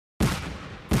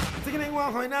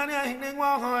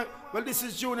Well, this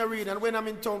is Junior Reid, and when I'm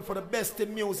in town for the best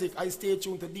in music, I stay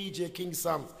tuned to DJ King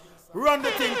Sam. Run the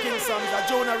thing, King Sam, that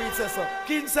Junior Reid says so.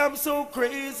 King Sam so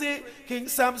crazy, King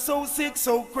Sam so sick,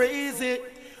 so crazy.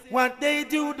 What they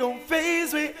do don't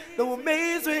faze me, don't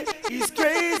amaze me. He's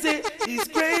crazy, he's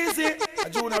crazy.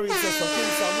 Junior Reid says so.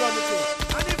 King Sam, run the thing.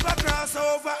 And if I cross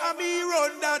over, and me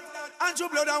run that. And you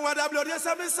blood and water blood, yes,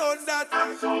 I'm a son that.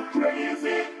 I'm so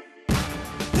crazy.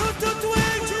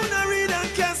 Junior Reid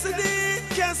and Cassidy,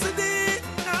 Cassidy.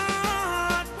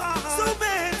 So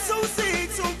bad, so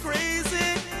sick, so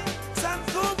crazy.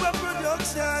 Sankoba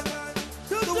production.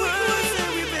 The world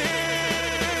that we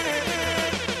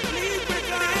made. Please break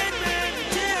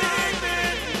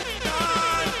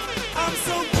I'm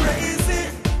so crazy.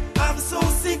 I'm so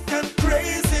sick and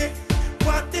crazy.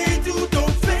 What they do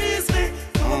don't faze me,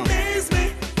 don't amaze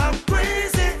me. I'm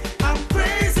crazy, I'm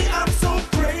crazy, I'm so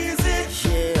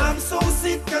crazy. I'm so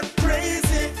sick and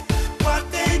crazy. What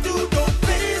they do don't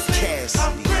faze me.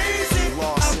 I'm crazy,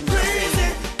 I'm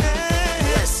crazy.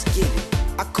 Let's get it.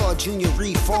 I call Junior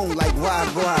Reid phone like why.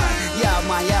 Yeah,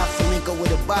 my alpha nigga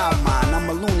with a bob mind. I'm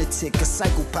a lunatic, a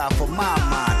psychopath for my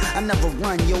mind. I never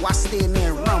run, yo, I stand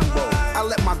there and rumble. I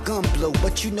let my gun blow,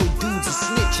 but you know dudes a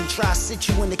snitch and try to sit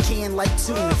you in a can like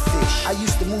tuna fish. I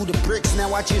used to move the bricks,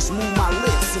 now I just move my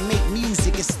lips and make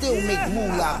music and still make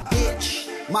moolah, bitch.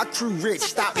 My crew rich,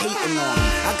 stop hating on me.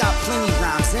 I got plenty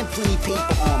rhymes and plenty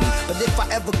paper on me. But if I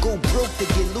ever go broke to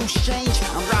get loose change,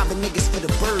 I'm robbing niggas for the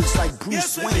birds like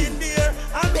Bruce Wayne. Yes, we been there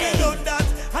and we done that.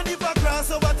 And if I cross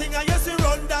over thing, I yes, we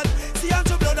run that. See, I'm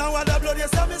blood and water blood,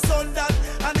 yes, I'm a son that.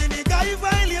 And any guy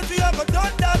violate, we have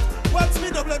done that. Watch me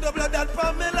double that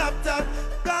from my laptop.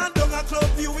 Gone down a club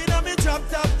view in a me drop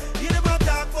top. You never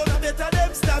talk about better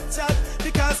them stop chat.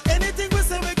 Because anything we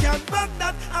say we can't back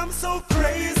that. I'm so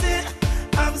crazy.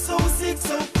 I'm so sick,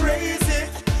 so crazy.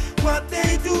 What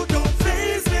they do don't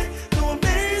faze me, don't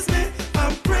amaze me.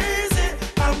 I'm crazy,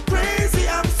 I'm crazy,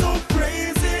 I'm so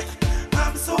crazy.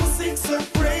 I'm so sick, so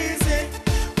crazy.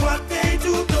 What they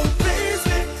do don't faze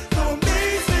me, don't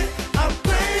amaze me. I'm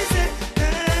crazy.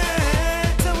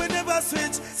 So we never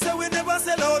switch, so we never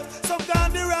sell out. Some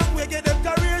gone the wrong way, get them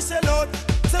career sell out.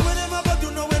 So we never go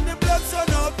do know when the blood sun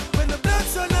up. When the blood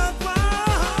sun up,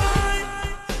 why?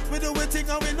 We do we think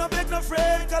and we no beg no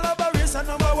friend. Collaboration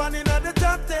 #1 in the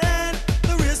top 10.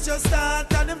 The race just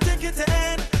start and them think it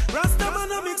end. Rastaman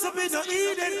no mix up in no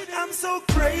Eden. I'm so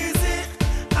crazy,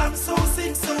 I'm so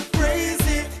sick, so